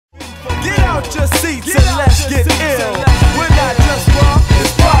out your seats and let's get ill. We're not just rock,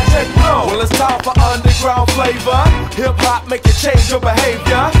 it's Project Blow. Well, it's time for underground flavor. Hip hop make you change your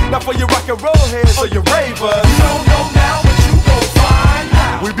behavior. Not for your rock and roll heads or your ravers. You don't know now, but you gon' find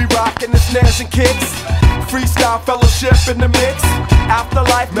out. We be rocking the snares and kicks. Freestyle fellowship in the mix.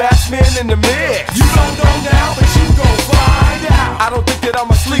 Afterlife masked men in the mix. You don't know now, but you gon' find out. I don't think that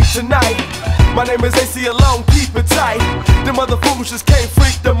I'ma sleep tonight. My name is AC Alone, keep it tight. Them other fools just can't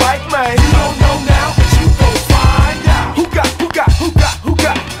freak the mic, man. You don't know now, but you gon' find out. Who got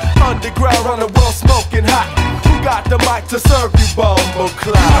underground on the world smoking hot? Who got the mic to serve you, Bumble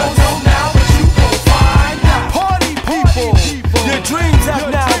Cloud? You don't know now, but you gon' find out. Party people, your dreams have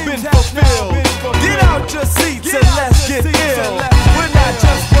now been fulfilled. Get out your seats and let's get ill.